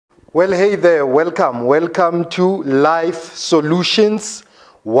Well, hey there, welcome to Life Solutions.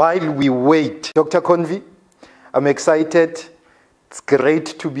 While we wait, Dr. Convi, I'm excited. It's great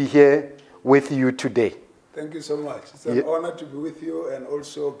to be here with you today. Thank you so much. It's an honor to be with you, and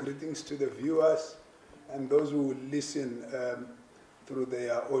also greetings to the viewers and those who will listen through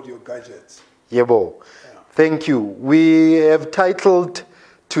their audio gadgets. Yebo. Yeah. Thank you. We have titled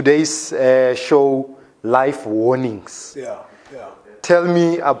today's show Life Warnings. Yeah. Tell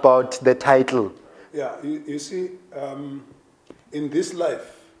me about the title. Yeah, you see, in this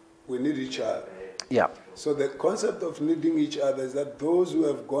life, we need each other. Yeah. So the concept of needing each other is that those who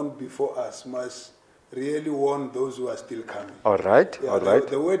have gone before us must really warn those who are still coming. All right, yeah, all right.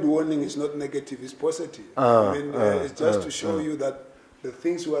 The word warning is not negative, it's positive. It's just to show you that the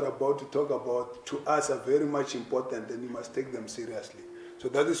things we are about to talk about to us are very much important, and you must take them seriously. So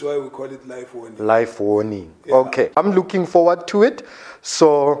that is why we call it life warning. Life warning. Yeah. Okay. I'm looking forward to it.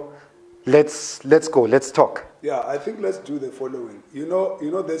 So let's go. Let's talk. Yeah, I think let's do the following. You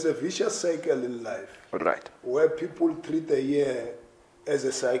know, there's a vicious cycle in life. Right. Where people treat a year as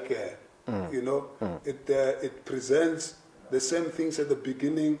a cycle. It presents the same things at the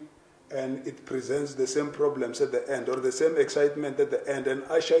beginning, and it presents the same problems at the end, or the same excitement at the end, and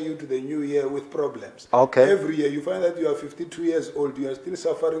usher you to the new year with problems. Okay. Every year you find that you are 52 years old, you are still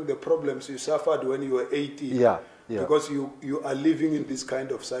suffering the problems you suffered when you were 18. Yeah. Because you are living in this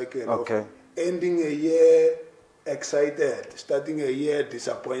kind of cycle of ending a year excited, starting a year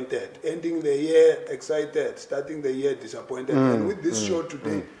disappointed, ending the year excited, starting the year disappointed. And with this show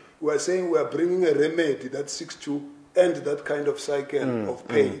today, we are saying we are bringing a remedy that seeks to end that kind of cycle of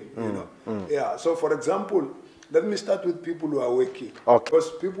pain. Yeah. So, for example, let me start with people who are working. Okay.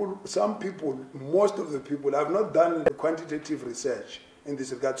 Because most of the people, I've not done quantitative research in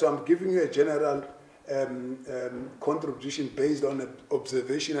this regard, so I'm giving you a general contribution based on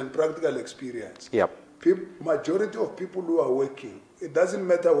observation and practical experience. Yep. Majority of people who are working, it doesn't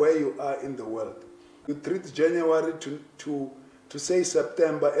matter where you are in the world. You treat January to say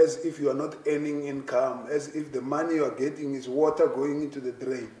September as if you are not earning income, as if the money you are getting is water going into the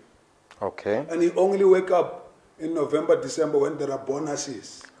drain. Okay. And you only wake up in November, December when there are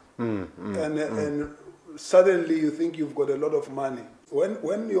bonuses. And suddenly you think you've got a lot of money.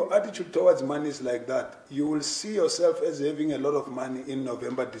 When your attitude towards money is like that, you will see yourself as having a lot of money in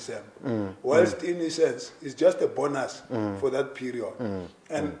November, December. Whilst in a sense, it's just a bonus for that period.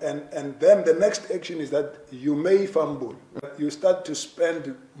 And then the next action is that you may fumble. You start to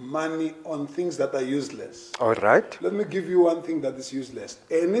spend money on things that are useless. All right. Let me give you one thing that is useless.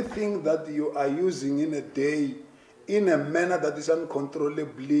 Anything that you are using in a day in a manner that is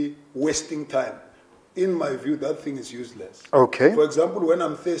uncontrollably wasting time, in my view, that thing is useless. Okay. For example, when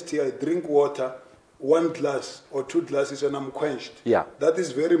I'm thirsty, I drink water, 1 glass or 2 glasses, and I'm quenched. Yeah. That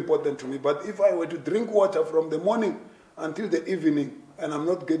is very important to me. But if I were to drink water from the morning until the evening and I'm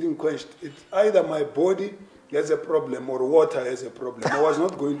not getting quenched, it's either my body has a problem or water has a problem. I was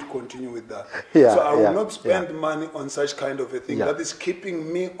not going to continue with that. So I will not spend money on such kind of a thing. That is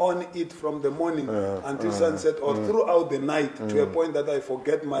keeping me on it from the morning until sunset, or throughout the night, to a point that I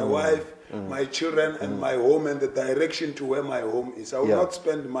forget my wife, my children, and my home, and the direction to where my home is. I will not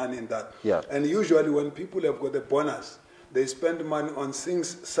spend money in that. And usually when people have got a bonus, they spend money on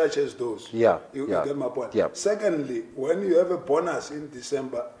things such as those. You get my point? Secondly, when you have a bonus in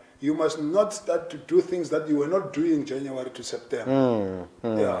December, you must not start to do things that you were not doing January to September.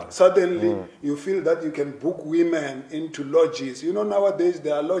 Suddenly, you feel that you can book women into lodges. You know, nowadays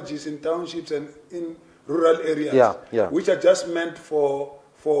there are lodges in townships and in rural areas, which are just meant for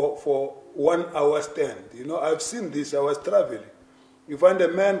 1 hour stand. You know, I've seen this. I was traveling. You find a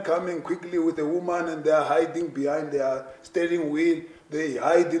man coming quickly with a woman, and they are hiding behind their steering wheel. They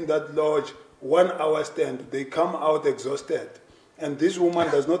hide in that lodge. 1 hour stand. They come out exhausted. And this woman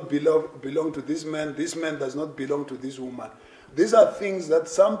does not belong to this man does not belong to this woman. These are things that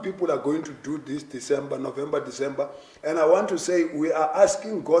some people are going to do this December, November, December. And I want to say we are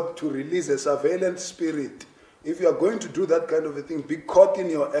asking God to release a surveillance spirit. If you are going to do that kind of a thing, be caught in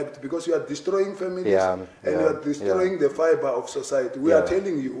your act, because you are destroying families and you are destroying the fiber of society. We are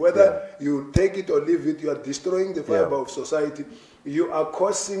telling you, whether you take it or leave it, you are destroying the fiber of society. You are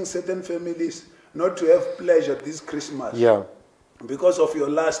causing certain families not to have pleasure this Christmas. Because of your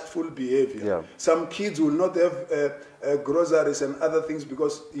lustful behavior. Some kids will not have groceries and other things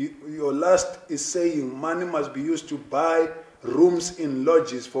because your lust is saying money must be used to buy rooms in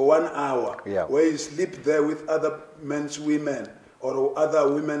lodges for 1 hour, where you sleep there with other men's women or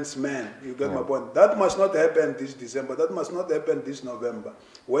other women's men. You get my point? That must not happen this December. That must not happen this November.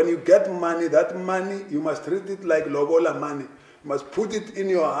 When you get money, that money, you must treat it like lobola money. You must put it in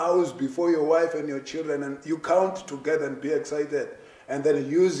your house before your wife and your children, and you count together and be excited, and then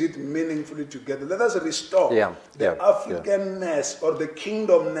use it meaningfully together. Let us restore the Africanness or the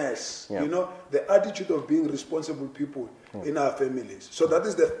kingdomness, you know, the attitude of being responsible people in our families. So that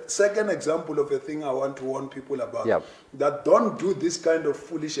is the second example of a thing I want to warn people about. That don't do this kind of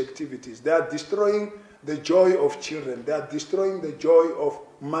foolish activities. They are destroying the joy of children. They are destroying the joy of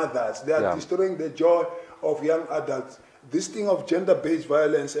mothers. They are destroying the joy of young adults. This thing of gender-based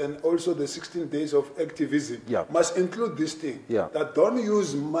violence and also the 16 days of activism must include this thing. That don't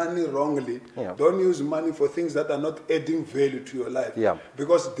use money wrongly. Don't use money for things that are not adding value to your life.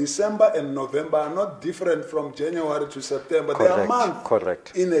 Because December and November are not different from January to September. They are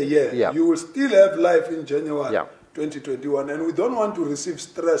months in a year. You will still have life in January 2021. And we don't want to receive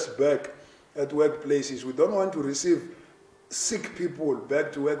stress back at workplaces. We don't want to receive sick people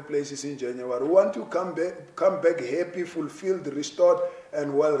back to workplaces in January. We want to come back happy, fulfilled, restored,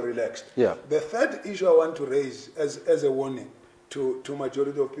 and well relaxed. The third issue I want to raise as a warning to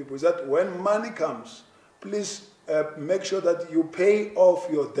majority of people is that when money comes, please make sure that you pay off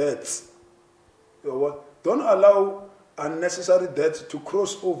your debts. Don't allow unnecessary debts to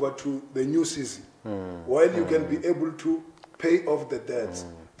cross over to the new season while you can be able to pay off the debts.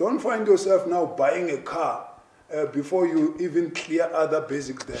 Don't find yourself now buying a car before you even clear other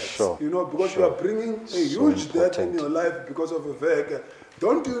basic debts. You know, because you are bringing a huge debt in your life because of a vehicle.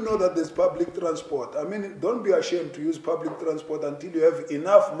 Don't you know that there's public transport? I mean, don't be ashamed to use public transport until you have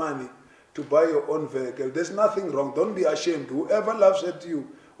enough money to buy your own vehicle. There's nothing wrong. Don't be ashamed. Whoever laughs at you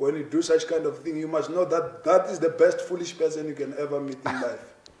when you do such kind of thing, you must know that that is the best foolish person you can ever meet in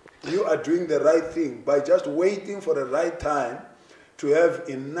life. You are doing the right thing by just waiting for the right time to have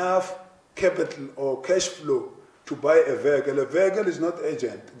enough capital or cash flow to buy a vehicle. A vehicle is not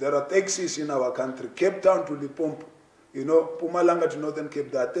urgent. There are taxis in our country. Cape Town to Limpopo, you know, Pumalanga to Northern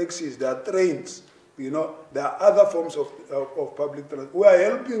Cape, there are taxis, there are trains, you know, there are other forms of public transport. We are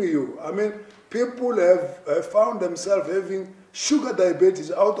helping you. I mean, people have found themselves having sugar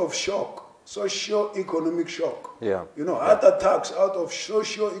diabetes out of shock, socio-economic shock. You know, heart attacks out of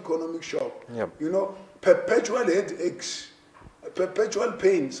socio-economic shock. You know, perpetual headaches, perpetual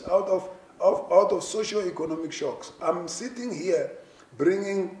pains out of socio-economic shocks. I'm sitting here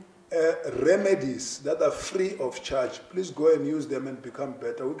bringing remedies that are free of charge. Please go and use them and become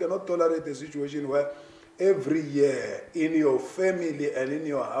better. We cannot tolerate a situation where every year in your family and in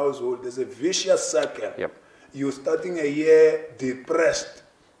your household there's a vicious circle. You're starting a year depressed,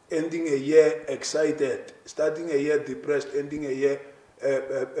 ending a year excited, starting a year depressed, ending a year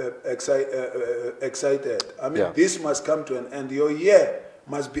excited. I mean, this must come to an end. Your year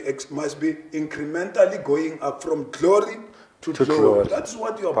must be incrementally going up from glory to glory. That's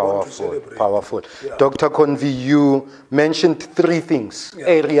what you are born to celebrate. Powerful. Dr. Convi, you mentioned three things,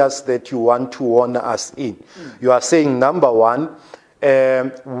 areas that you want to warn us in. You are saying, number one,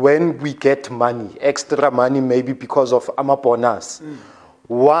 when we get money, extra money, maybe because of bonus,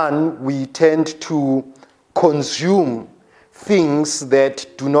 one, we tend to consume things that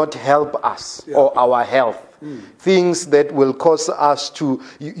do not help us or our health. Things that will cause us to,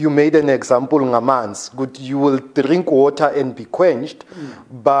 you made an example, Ngamans, good, you will drink water and be quenched,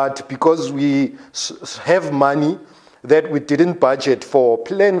 but because we have money that we didn't budget for,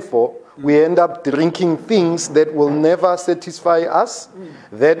 plan for, we end up drinking things that will never satisfy us,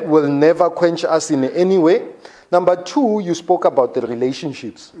 that will never quench us in any way. Number two, you spoke about the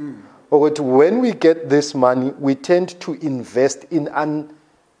relationships. When we get this money, we tend to invest in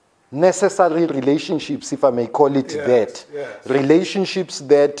unnecessary relationships, if I may call it that. Relationships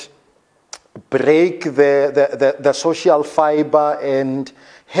that break the social fiber and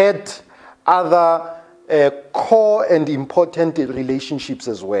had other core and important relationships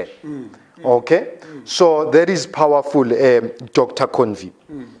as well. Okay? So that is powerful, Dr. Convi.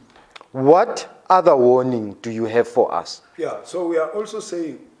 What other warning do you have for us? So we are also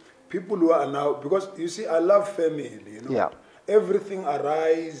saying, people who are now, because you see, I love family, you know. Everything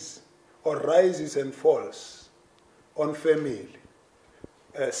rises and falls on family.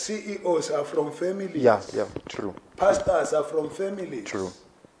 CEOs are from families. True. Pastors are from families. True.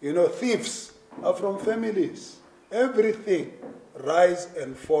 You know, thieves are from families. Everything rise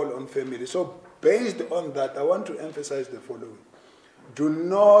and fall on family. So based on that, I want to emphasize the following. Do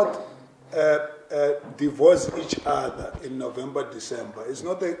not divorce each other in November, December. It's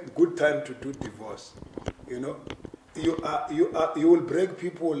not a good time to do divorce. You know, you will break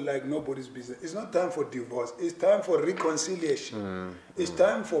people like nobody's business. It's not time for divorce. It's time for reconciliation. It's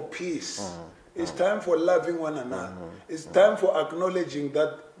time for peace. It's time for loving one another. It's time for acknowledging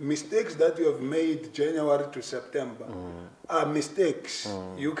that mistakes that you have made January to September are mistakes.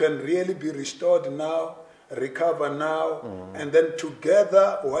 You can really be restored now, recover now, and then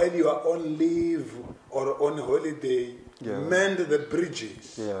together, while you are on leave or on holiday, mend the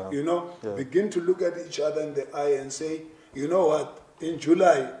bridges. You know, begin to look at each other in the eye and say, you know what, in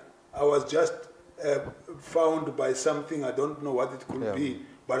July, I was just found by something, I don't know what it could be,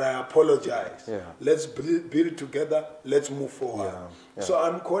 but I apologize. Let's build together, let's move forward. So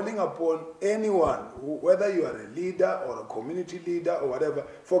I'm calling upon anyone, whether you are a leader or a community leader or whatever,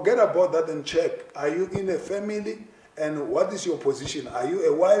 forget about that and check. Are you in a family? And what is your position? Are you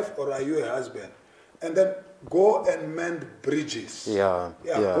a wife or are you a husband? And then go and mend bridges.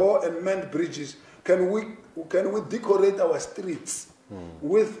 Go and mend bridges. Can we decorate our streets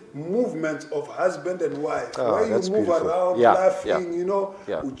with movements of husband and wife, where you move around laughing, you know,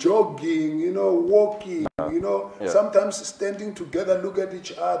 jogging, you know, walking, you know, sometimes standing together, look at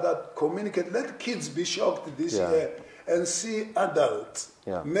each other, communicate. Let kids be shocked this year and see adults,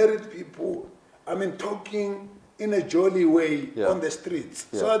 married people, I mean, talking in a jolly way on the streets,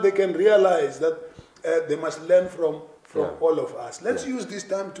 so that they can realize that they must learn from all of us. Let's use this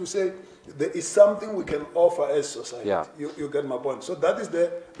time to say there is something we can offer as society. You get my point. So that is the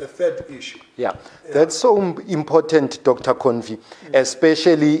third issue. That's so important, Dr. Convi,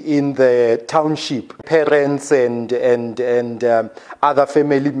 especially in the township. Parents and other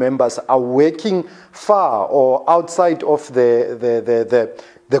family members are working far or outside of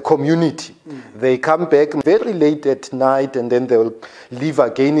the community. They come back very late at night and then they'll leave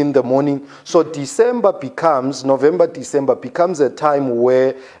again in the morning. So November, December becomes a time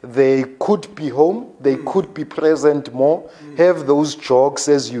where they could be home, they could be present more, have those jogs,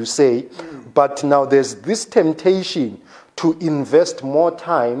 as you say. But now there's this temptation to invest more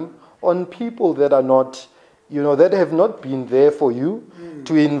time on people that are not, you know, that have not been there for you,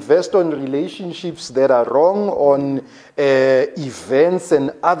 to invest on relationships that are wrong, on events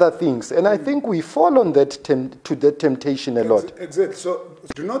and other things. And I think we fall on that to that temptation a lot. Exactly. So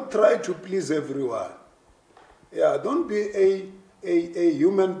do not try to please everyone. Don't be a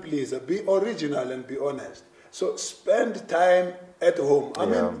human pleaser. Be original and be honest. So spend time at home. I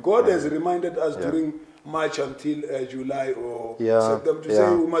mean, God has reminded us during March until July or September to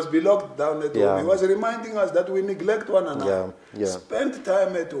say we must be locked down at home. He was reminding us that we neglect one another. Spend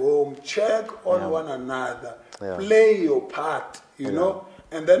time at home, check on one another, play your part, you know,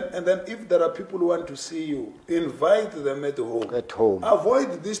 and then if there are people who want to see you, invite them at home.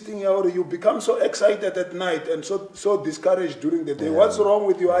 Avoid this thing where you become so excited at night and so discouraged during the day. What's wrong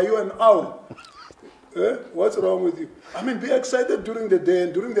with you? Are you an owl? What's wrong with you? I mean, be excited during the day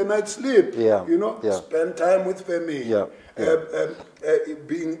and during the night sleep. You know, spend time with family.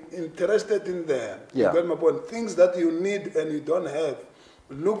 Being interested in them. You get my point. Things that you need and you don't have.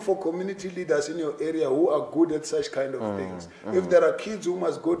 Look for community leaders in your area who are good at such kind of things. If there are kids who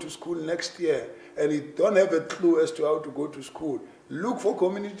must go to school next year and you don't have a clue as to how to go to school, look for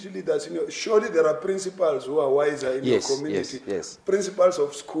community leaders. Surely there are principals who are wiser in your community. Principals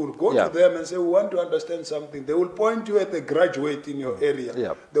of school. Go to them and say, we want to understand something. They will point you at a graduate in your area.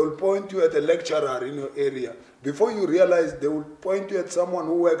 They will point you at a lecturer in your area. Before you realize, they will point you at someone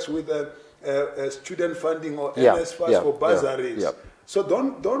who works with a student funding or NSFAS for bursaries. So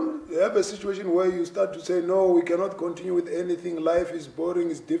don't have a situation where you start to say, no, we cannot continue with anything. Life is boring,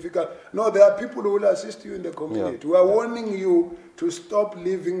 it's difficult. No, there are people who will assist you in the community. We are warning you to stop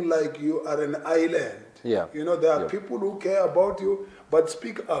living like you are an island. You know, there are people who care about you, but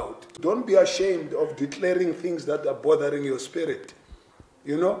speak out. Don't be ashamed of declaring things that are bothering your spirit.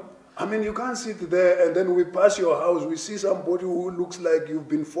 You know? I mean, you can't sit there and then we pass your house, we see somebody who looks like you've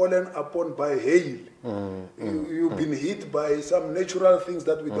been fallen upon by hail. You've been hit by some natural things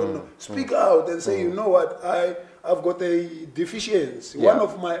that we don't know. Speak out and say, you know what, I've got a deficiency. One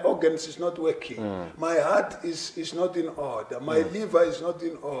of my organs is not working. My heart is not in order. My liver is not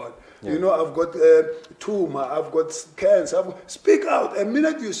in order. You know, I've got a tumor, I've got cancer. Speak out. The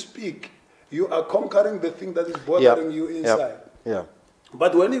minute you speak, you are conquering the thing that is bothering you inside.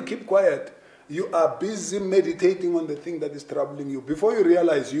 But when you keep quiet, you are busy meditating on the thing that is troubling you. Before you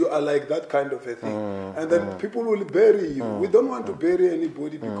realize you are like that kind of a thing. And then people will bury you. We don't want to bury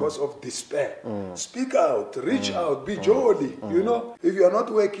anybody because of despair. Speak out, reach out, be jolly. You know, if you are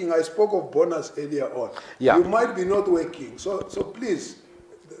not working, I spoke of bonus earlier on. You might be not working. So please,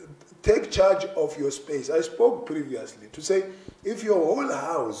 take charge of your space. I spoke previously to say, if your whole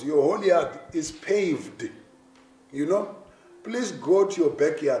house, your whole yard is paved, you know, please go to your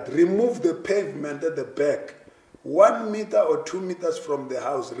backyard, remove the pavement at the back, 1 meter or 2 meters from the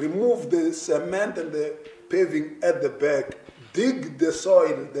house, remove the cement and the paving at the back, dig the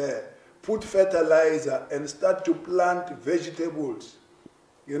soil there, put fertilizer and start to plant vegetables.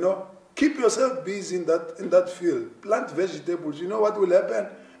 You know, keep yourself busy in that field. Plant vegetables. You know what will happen?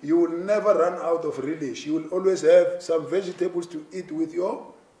 You will never run out of relish. You will always have some vegetables to eat with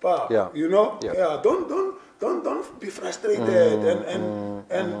your pap. Yeah. You know? Yeah. Yeah. Don't be frustrated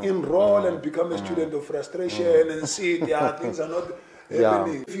and enroll and become a student of frustration and see things are not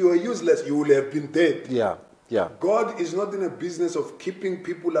happening. If you are useless, you will have been dead. Yeah. Yeah. God is not in a business of keeping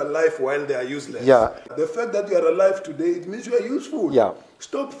people alive while they are useless. Yeah. The fact that you are alive today, it means you are useful. Yeah.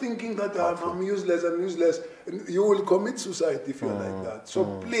 Stop thinking that I'm useless, I'm useless. You will commit suicide if you're like that. So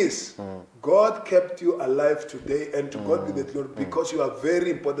please, God kept you alive today, and to God be the glory, because you are very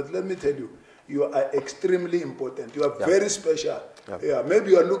important. Let me tell you, you are extremely important. You are very special. Yeah.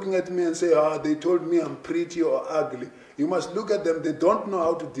 Maybe you are looking at me and say, they told me I'm pretty or ugly. You must look at them. They don't know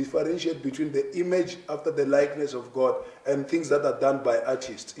how to differentiate between the image after the likeness of God and things that are done by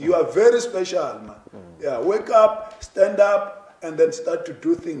artists. You are very special, man. Yeah, wake up, stand up, and then start to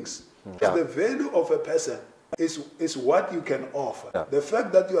do things. The value of a person is what you can offer. The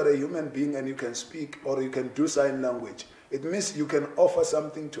fact that you are a human being and you can speak or you can do sign language, it means you can offer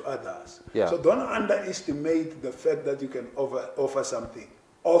something to others. So don't underestimate the fact that you can offer something.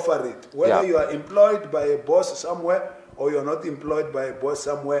 Offer it. Whether you are employed by a boss somewhere or you're not employed by a boss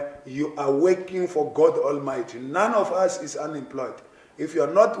somewhere, you are working for God Almighty. None of us is unemployed. If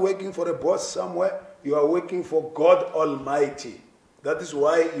you're not working for a boss somewhere, you are working for God Almighty. That is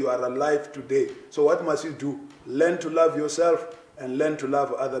why you are alive today. So what must you do? Learn to love yourself and learn to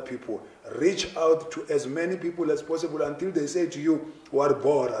love other people. Reach out to as many people as possible until they say to you,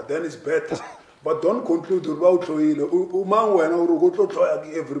 "Warbora," then it's better. But don't conclude about everybody.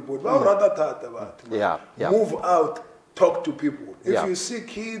 Move out, talk to people. If you see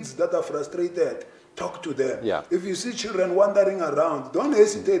kids that are frustrated, talk to them. If you see children wandering around, don't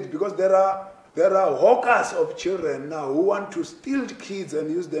hesitate, because there are hawkers of children now who want to steal kids and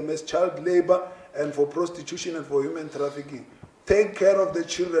use them as child labor and for prostitution and for human trafficking. Take care of the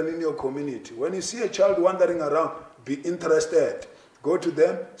children in your community. When you see a child wandering around, be interested. Go to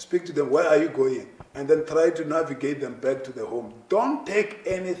them, speak to them, where are you going? And then try to navigate them back to the home. Don't take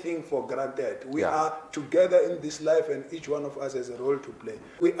anything for granted. We are together in this life, and each one of us has a role to play.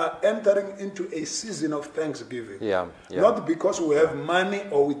 We are entering into a season of thanksgiving. Not because we have money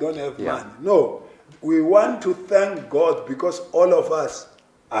or we don't have money. No, we want to thank God because all of us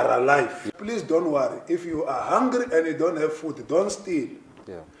are alive. Please don't worry. If you are hungry and you don't have food, don't steal.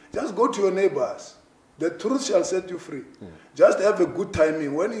 Just go to your neighbors. The truth shall set you free. Just have a good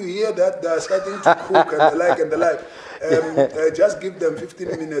timing. When you hear that they are starting to cook and the like, just give them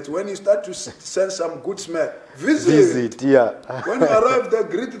 15 minutes. When you start to sense some good smell, visit. When you arrive there,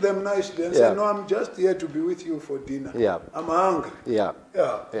 greet them nicely and say, "No, I'm just here to be with you for dinner. I'm hungry."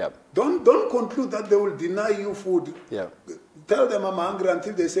 Don't conclude that they will deny you food. Tell them I'm hungry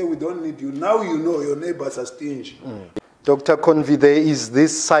until they say we don't need you. Now you know your neighbors are stingy. Dr. Convi, there is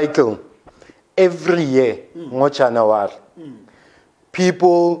this cycle. Every year,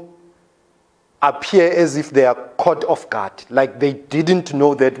 people appear as if they are caught off guard, like they didn't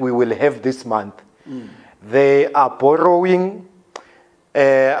know that we will have this month. They are borrowing,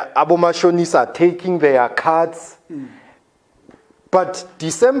 Abomashonis are taking their cards, but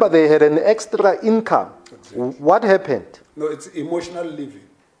December they had an extra income. What happened? No, it's emotional living.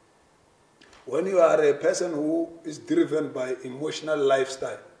 When you are a person who is driven by emotional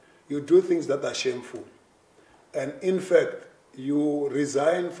lifestyle, you do things that are shameful. And in fact, you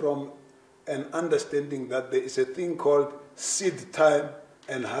resign from an understanding that there is a thing called seed time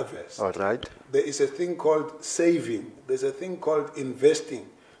and harvest. All right. There is a thing called saving. There's a thing called investing.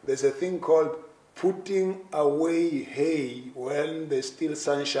 There's a thing called putting away hay when there's still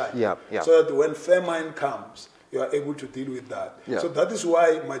sunshine. So that when famine comes, you are able to deal with that. So that is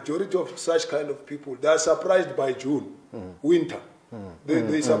why majority of such kind of people, they are surprised by June, winter.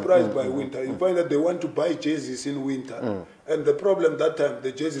 They're surprised by winter. You find that they want to buy jerseys in winter. And the problem that time,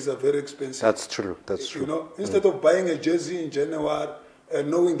 the jerseys are very expensive. That's true. That's true. You know, instead of buying a jersey in January and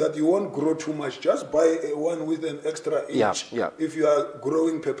knowing that you won't grow too much, just buy one with an extra inch if you are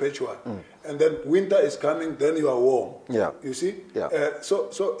growing perpetual. And then winter is coming, then you are warm. You see?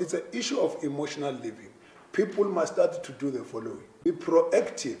 So it's an issue of emotional living. People must start to do the following. Be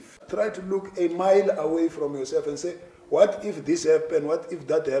proactive. Try to look a mile away from yourself and say, what if this happens? What if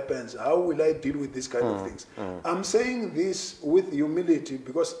that happens? How will I deal with these kind of things? I'm saying this with humility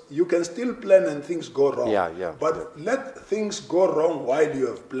because you can still plan and things go wrong. But let things go wrong while you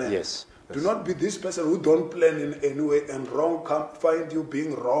have planned. Do not be this person who don't plan in any way and wrong find you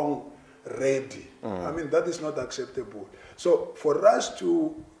being wrong ready. I mean, that is not acceptable. So for us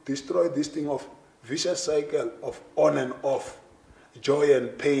to destroy this thing of vicious cycle of on and off, joy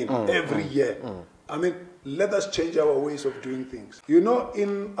and pain every year. I mean, let us change our ways of doing things. You know,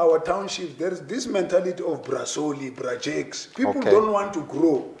 in our townships, there is this mentality of brasoli, brajakes. People don't want to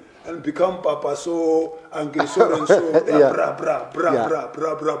grow and become papa so, uncle so and so, bra, bra, bra, bra,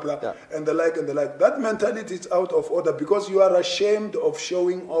 bra, bra, bra, and the like and the like. That mentality is out of order because you are ashamed of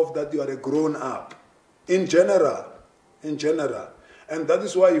showing off that you are a grown up. In general. And that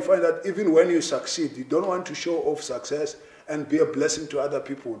is why you find that even when you succeed, you don't want to show off success and be a blessing to other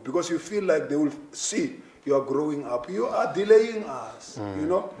people because you feel like they will see you are growing up. You are delaying us, you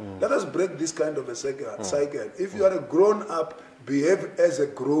know. Let us break this kind of a cycle. If you are a grown up, behave as a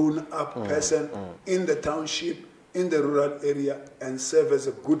grown up person in the township, in the rural area, and serve as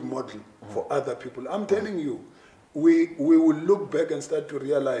a good model for other people. I'm telling you, we will look back and start to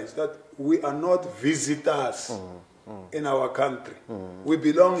realize that we are not visitors in our country. We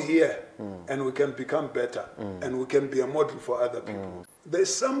belong here, and we can become better, and we can be a model for other people.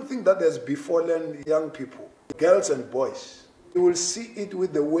 There's something that has befallen young people, girls and boys. You will see it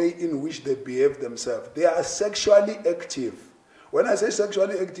with the way in which they behave themselves. They are sexually active. When I say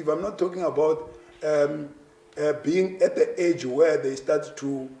sexually active, I'm not talking about being at the age where they start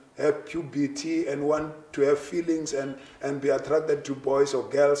to have puberty and want to have feelings and be attracted to boys or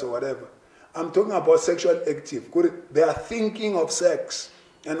girls or whatever. I'm talking about sexual active. They are thinking of sex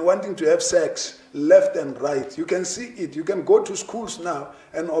and wanting to have sex left and right. You can see it. You can go to schools now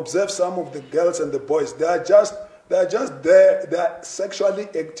and observe some of the girls and the boys. They are just there. They are sexually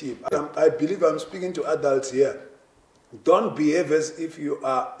active. I believe I'm speaking to adults here. Don't behave as if you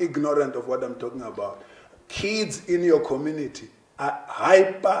are ignorant of what I'm talking about. Kids in your community are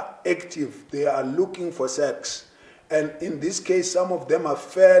hyperactive. They are looking for sex. And in this case, some of them are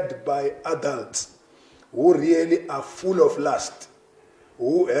fed by adults who really are full of lust,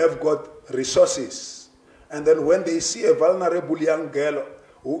 who have got resources. And then when they see a vulnerable young girl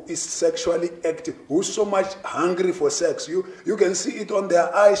who is sexually active, who's so much hungry for sex, you can see it on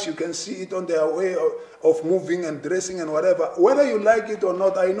their eyes, you can see it on their way of moving and dressing and whatever. Whether you like it or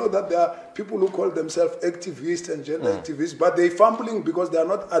not, I know that there are people who call themselves activists and gender activists, but they're fumbling because they are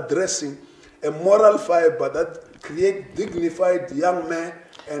not addressing a moral fiber that create dignified young men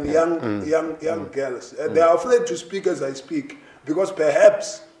and young girls. They are afraid to speak as I speak because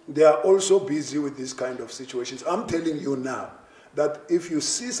perhaps they are also busy with this kind of situations. I'm telling you now that if you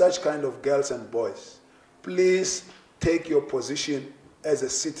see such kind of girls and boys, please take your position as a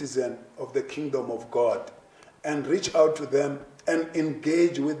citizen of the kingdom of God and reach out to them and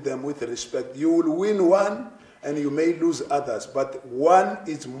engage with them with respect. You will win one and you may lose others, but one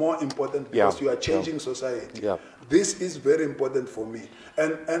is more important because you are changing society. This is very important for me.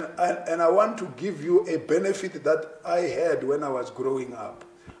 And I want to give you a benefit that I had when I was growing up.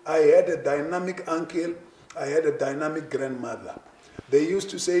 I had a dynamic uncle, I had a dynamic grandmother. They used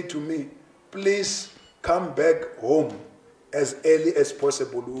to say to me, please come back home as early as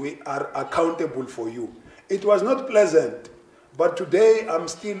possible. We are accountable for you. It was not pleasant. But today, I'm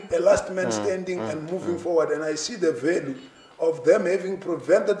still a last man standing and moving forward, and I see the value of them having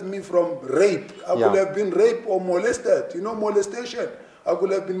prevented me from rape. I could have been raped or molested. You know, molestation. I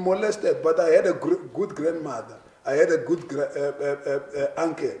could have been molested, but I had a good grandmother. I had a good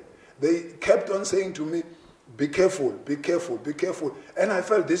uncle. They kept on saying to me, be careful, be careful, be careful. And I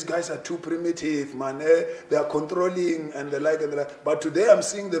felt these guys are too primitive, man. They are controlling and the like and the like. But today, I'm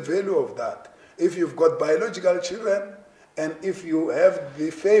seeing the value of that. If you've got biological children, and if you have the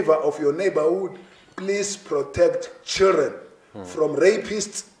favor of your neighborhood, please protect children from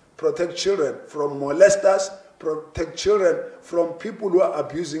rapists, protect children from molesters, protect children from people who are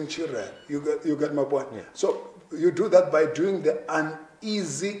abusing children. You get my point? So you do that by doing the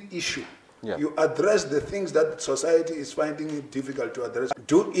uneasy issue. You address the things that society is finding it difficult to address.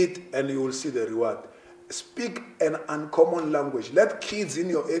 Do it and you will see the reward. Speak an uncommon language. Let kids in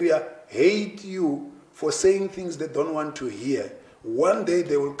your area hate you for saying things they don't want to hear. One day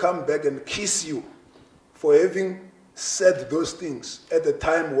they will come back and kiss you for having said those things at a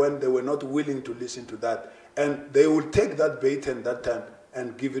time when they were not willing to listen to that. And they will take that bait and that time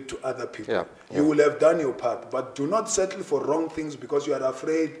and give it to other people. You will have done your part, but do not settle for wrong things because you are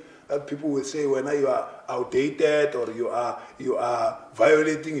afraid that people will say whether you are outdated or you are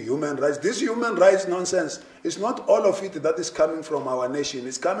violating human rights. This human rights nonsense is not all of it that is coming from our nation.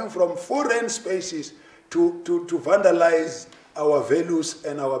 It's coming from foreign spaces to vandalize our values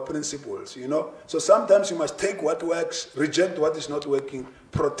and our principles, you know. So sometimes you must take what works, reject what is not working,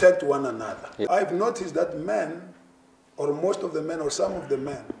 protect one another. I've noticed that men, or most of the men, or some of the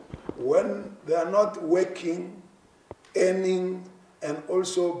men, when they are not working, earning, and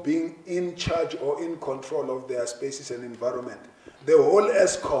also being in charge or in control of their spaces and environment, the whole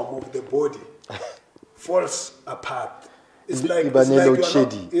ESCOM of the body falls apart. It's like you are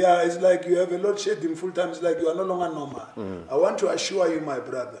not, yeah, it's like you have a load shedding full time. It's like you are no longer normal. I want to assure you, my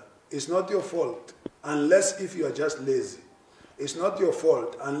brother, it's not your fault unless if you are just lazy. It's not your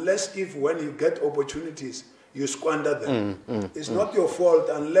fault unless if when you get opportunities, you squander them. It's not your fault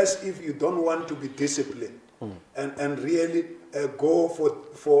unless if you don't want to be disciplined and really go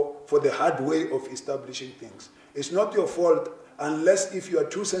for the hard way of establishing things. It's not your fault unless if you are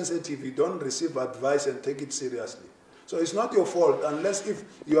too sensitive, you don't receive advice and take it seriously. So it's not your fault unless if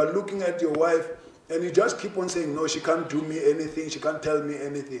you are looking at your wife and you just keep on saying, no, she can't do me anything, she can't tell me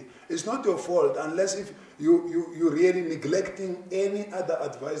anything. It's not your fault unless if you're really neglecting any other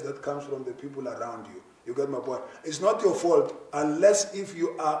advice that comes from the people around you. You get my point? It's not your fault unless if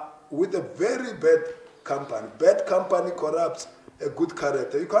you are with a very bad company. Bad company corrupts a good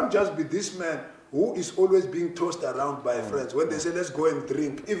character. You can't just be this man who is always being tossed around by friends. When they say, let's go and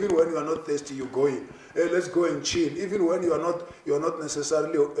drink, even when you are not thirsty, you go in. Hey, let's go and chill. Even when you are not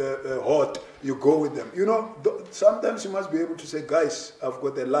necessarily hot, you go with them. You know, sometimes you must be able to say, guys, I've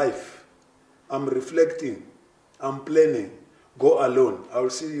got a life. I'm reflecting. I'm planning. Go alone. I will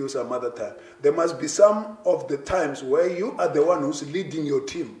see you some other time. There must be some of the times where you are the one who's leading your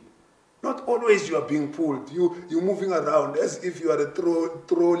team. Not always you are being pulled. You're moving around as if you are a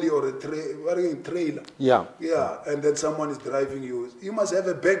trolley or a trailer. Yeah. Yeah, and then someone is driving you. You must have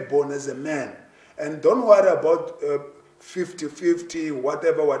a backbone as a man. And don't worry about 50-50,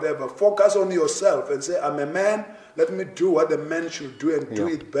 whatever. Focus on yourself and say, I'm a man. Let me do what a man should do and do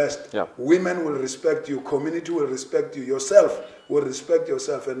it best. Yeah. Women will respect you. Community will respect you. Yourself will respect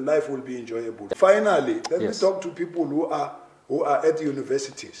yourself, and life will be enjoyable. Finally, let me talk to people who are at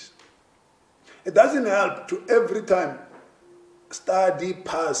universities. It doesn't help to every time study,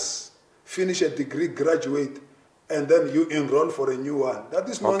 pass, finish a degree, graduate, and then you enroll for a new one. That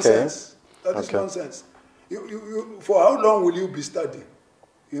is nonsense. That is nonsense. For how long will you be studying?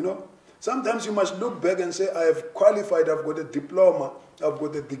 You know? Sometimes you must look back and say, I have qualified, I've got a diploma, I've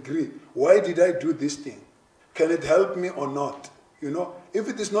got a degree. Why did I do this thing? Can it help me or not? You know? If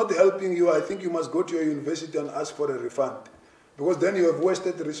it is not helping you, I think you must go to your university and ask for a refund. Because then you have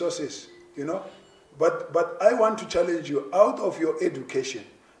wasted resources. You know, but I want to challenge you, out of your education,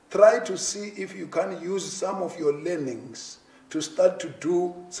 try to see if you can use some of your learnings to start to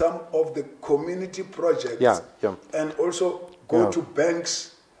do some of the community projects and also go to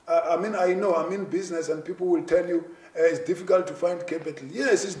banks. I mean, I know I'm in business and people will tell you it's difficult to find capital.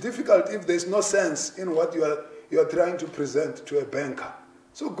 Yes, it's difficult if there's no sense in what you are trying to present to a banker.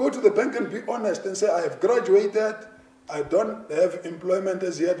 So go to the bank and be honest and say, I have graduated, I don't have employment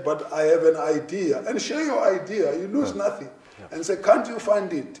as yet, but I have an idea. And share your idea. You lose nothing. And say, can't you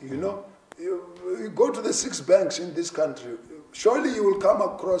find it? You know, you go to the 6 banks in this country. Surely you will come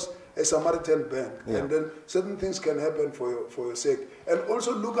across a Samaritan bank. And then certain things can happen for your sake. And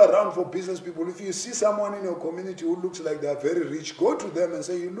also look around for business people. If you see someone in your community who looks like they are very rich, go to them and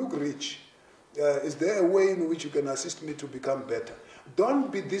say, you look rich. Is there a way in which you can assist me to become better? Don't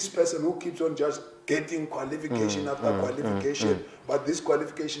be this person who keeps on just getting qualification after qualification, but these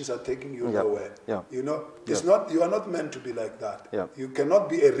qualifications are taking you nowhere. You know, it's not. You are not meant to be like that. You cannot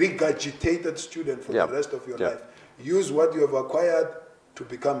be a regurgitated student for the rest of your life. Use what you have acquired to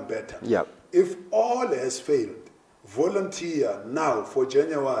become better. If all has failed, volunteer now for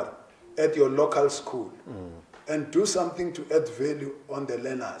January at your local school. And do something to add value on the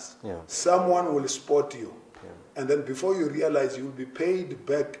learners. Someone will spot you. And then before you realize, you will be paid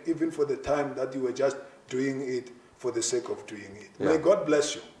back even for the time that you were just doing it for the sake of doing it. May God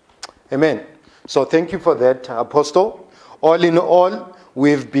bless you. Amen. So thank you for that, Apostle. All in all,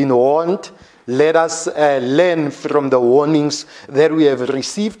 we've been warned. Let us learn from the warnings that we have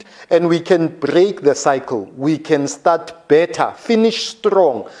received, and we can break the cycle. We can start better, finish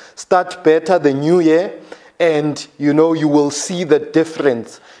strong, start better the new year. And, you know, you will see the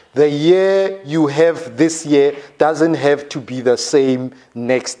difference. The year you have this year doesn't have to be the same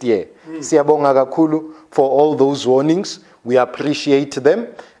next year. Siyabonga kakhulu for all those warnings. We appreciate them.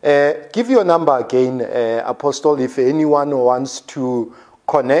 Give your number again, Apostle, if anyone wants to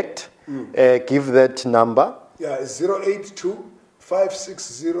connect. Give that number. Yeah, it's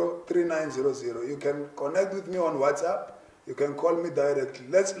 082-560-3900. You can connect with me on WhatsApp. You can call me directly.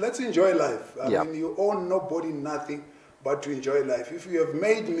 Let's enjoy life. I mean, you owe nobody nothing but to enjoy life. If you have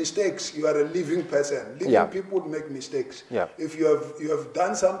made mistakes, you are a living person. Living people make mistakes. If you have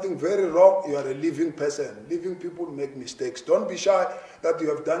done something very wrong, you are a living person. Living people make mistakes. Don't be shy that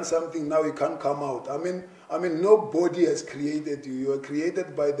you have done something, now you can't come out. I mean, nobody has created you. You are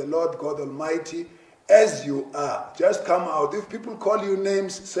created by the Lord God Almighty as you are. Just come out. If people call you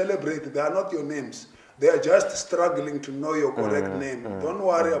names, celebrate. They are not your names. They are just struggling to know your correct name. Don't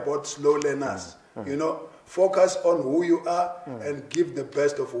worry about slow learners. You know, focus on who you are and give the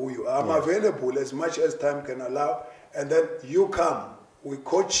best of who you are. I'm available as much as time can allow, and then you come. We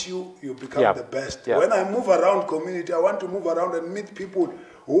coach you, you become the best. When I move around community, I want to move around and meet people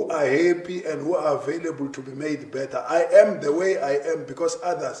who are happy and who are available to be made better. I am the way I am because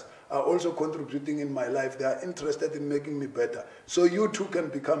others are also contributing in my life. They are interested in making me better. So you too can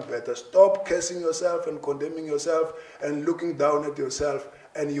become better. Stop cursing yourself and condemning yourself and looking down at yourself,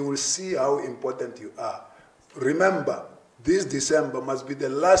 and you will see how important you are. Remember, this December must be the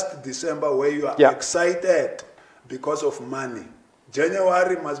last December where you are excited because of money.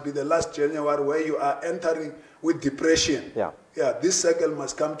 January must be the last January where you are entering with depression. This cycle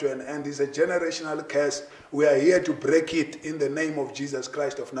must come to an end. It's a generational curse. We are here to break it in the name of Jesus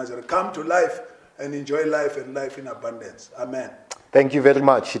Christ of Nazareth. Come to life and enjoy life and life in abundance. Amen. Thank you very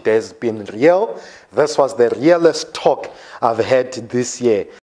much. It has been real. This was the realest talk I've had this year.